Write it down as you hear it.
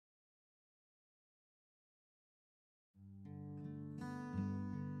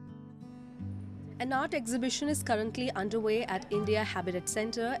An art exhibition is currently underway at India Habitat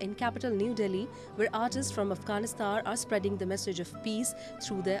Centre in capital New Delhi, where artists from Afghanistan are spreading the message of peace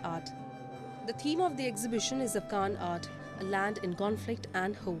through their art. The theme of the exhibition is Afghan art, a land in conflict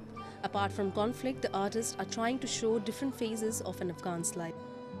and hope. Apart from conflict, the artists are trying to show different phases of an Afghan's life.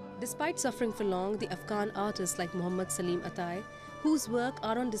 Despite suffering for long, the Afghan artists like Mohammad Salim Atai, whose work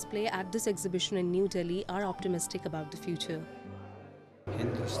are on display at this exhibition in New Delhi, are optimistic about the future.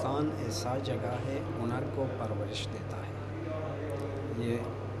 Hindustan ऐसा जगह है हुनर को परवरिश देता है। ये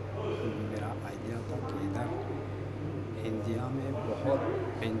मेरा आइडिया था कि इधर इंडिया में बहुत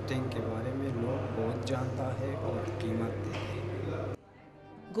पेंटिंग के बारे में लोग बहुत जानता है और कीमत देते हैं।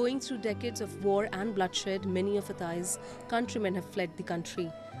 Going through decades of war and bloodshed, many of Atai's countrymen have fled the country.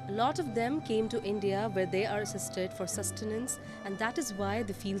 A lot of them came to India where they are assisted for sustenance, and that is why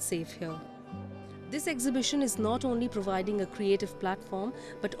they feel safe here. This exhibition is not only providing a creative platform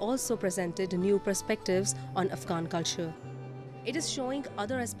but also presented new perspectives on Afghan culture. It is showing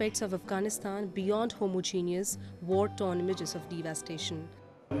other aspects of Afghanistan beyond homogeneous, war-torn images of devastation.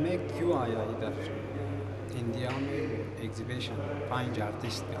 मैं क्यों आया इधर India में exhibition fine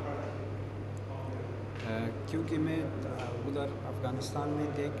artist का, क्योंकि मैं उधर अफ़गानिस्तान में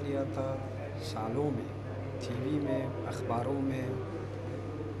देख लिया था सालों में, टीवी में, अखबारों में।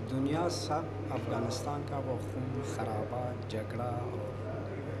 दुनिया सब अफ़गानिस्तान का वो खून खराबा झगड़ा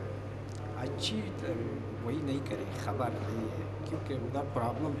और अच्छी वही नहीं करे ख़बर नहीं है, क्योंकि उधर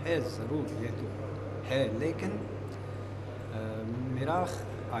प्रॉब्लम है ज़रूर, ये तो है, लेकिन मेरा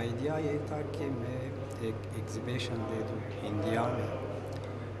आइडिया ये था कि मैं एक एग्ज़िबिशन दे दूँ इंडिया में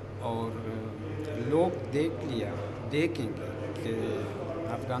और लोग देखेंगे कि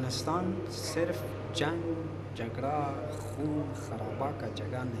अफ़गानिस्तान सिर्फ जंग झगड़ा खून खराबा का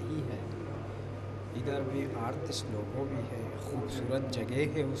जगह नहीं है, इधर भी आर्टिस्ट लोगों भी है, खूबसूरत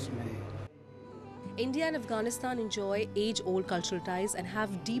जगह है उसमें। India and Afghanistan enjoy age-old cultural ties and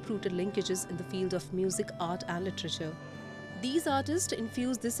have deep-rooted linkages in the field of music, art and literature. These artists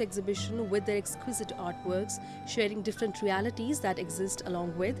infuse this exhibition with their exquisite artworks, sharing different realities that exist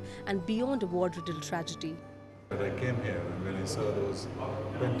along with and beyond a war-riddled tragedy. When I came here and when I saw those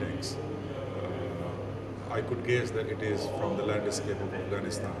paintings, I could guess that it is from the landscape of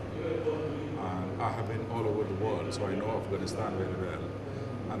Afghanistan. And I have been all over the world, so I know Afghanistan very well.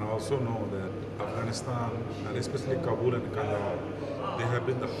 And I also know that Afghanistan, and especially Kabul and Kandahar, they have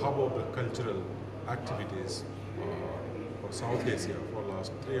been the hub of the cultural activities for South Asia for the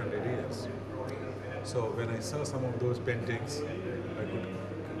last 300 years. So when I saw some of those paintings, I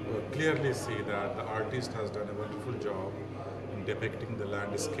could clearly see that the artist has done a wonderful job in depicting the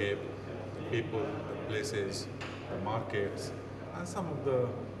landscape, the people, the places, the markets, and some of the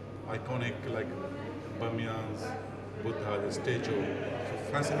iconic like Bamyans, Buddha, the statue. So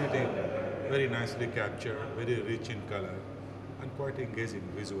fascinating, very nicely captured, very rich in color, and quite engaging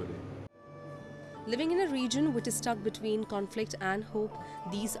visually. Living in a region which is stuck between conflict and hope,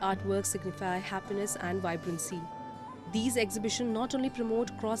 these artworks signify happiness and vibrancy. These exhibitions not only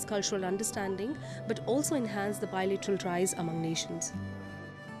promote cross-cultural understanding but also enhance the bilateral ties among nations.